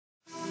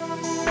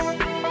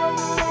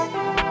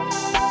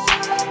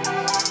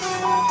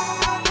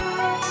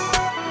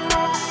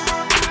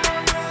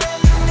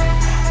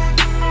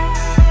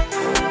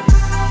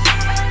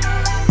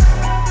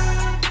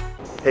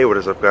Hey, what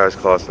is up guys?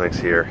 Klassen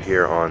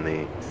here on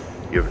the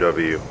U of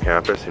W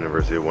campus,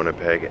 University of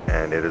Winnipeg,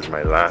 and it is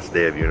my last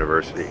day of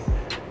university.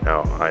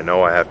 Now, I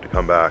know I have to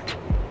come back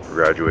for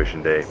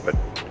graduation day, but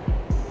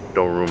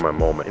don't ruin my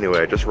moment.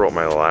 Anyway, I just wrote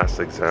my last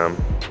exam,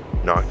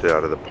 knocked it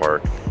out of the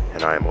park,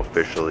 and I am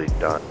officially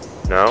done.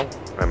 Now,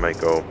 I might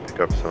go pick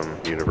up some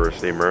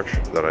university merch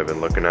that I've been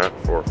looking at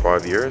for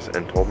 5 years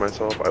and told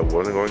myself I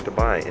wasn't going to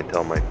buy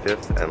until my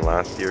 5th and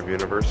last year of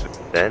university.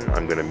 Then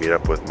I'm going to meet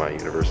up with my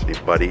university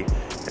buddy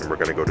and we're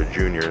going to go to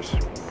juniors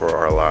for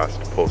our last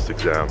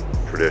post-exam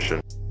tradition.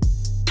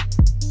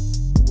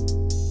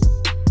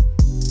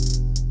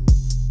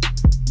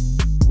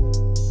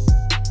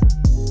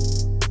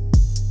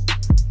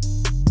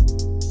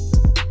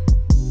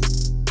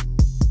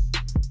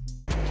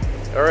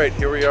 Alright,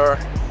 here we are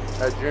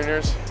at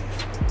juniors.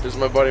 This is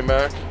my buddy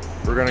Mac.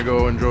 We're gonna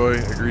go enjoy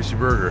a greasy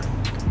burger.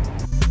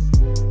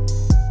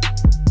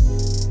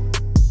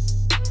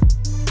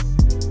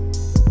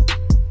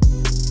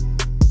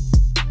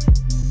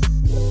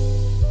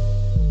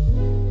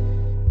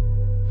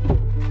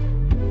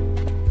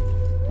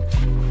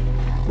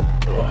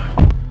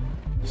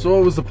 So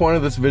what was the point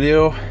of this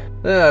video?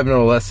 I have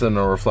no less than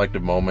a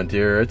reflective moment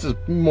here. It's just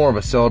more of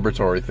a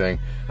celebratory thing.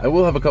 I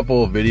will have a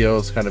couple of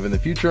videos kind of in the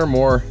future,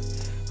 more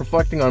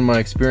reflecting on my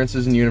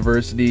experiences in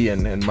university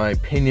and my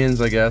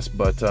opinions, I guess,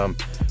 but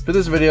for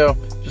this video,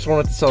 just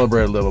wanted to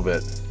celebrate a little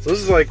bit. So this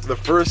is like the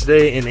first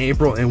day in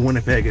April in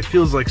Winnipeg. It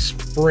feels like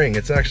spring.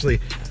 It's actually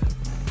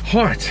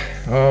hot,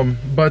 I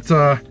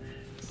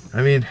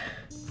mean,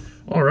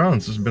 all around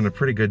this has been a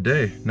pretty good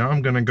day. Now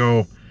I'm gonna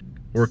go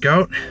work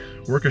out,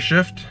 work a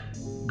shift,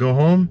 go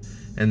home,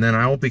 and then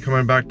I won't be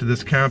coming back to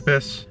this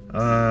campus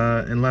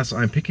unless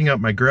I'm picking up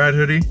my grad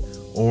hoodie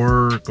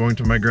or going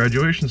to my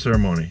graduation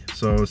ceremony.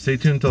 So stay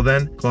tuned till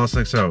then.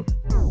 Klassen out.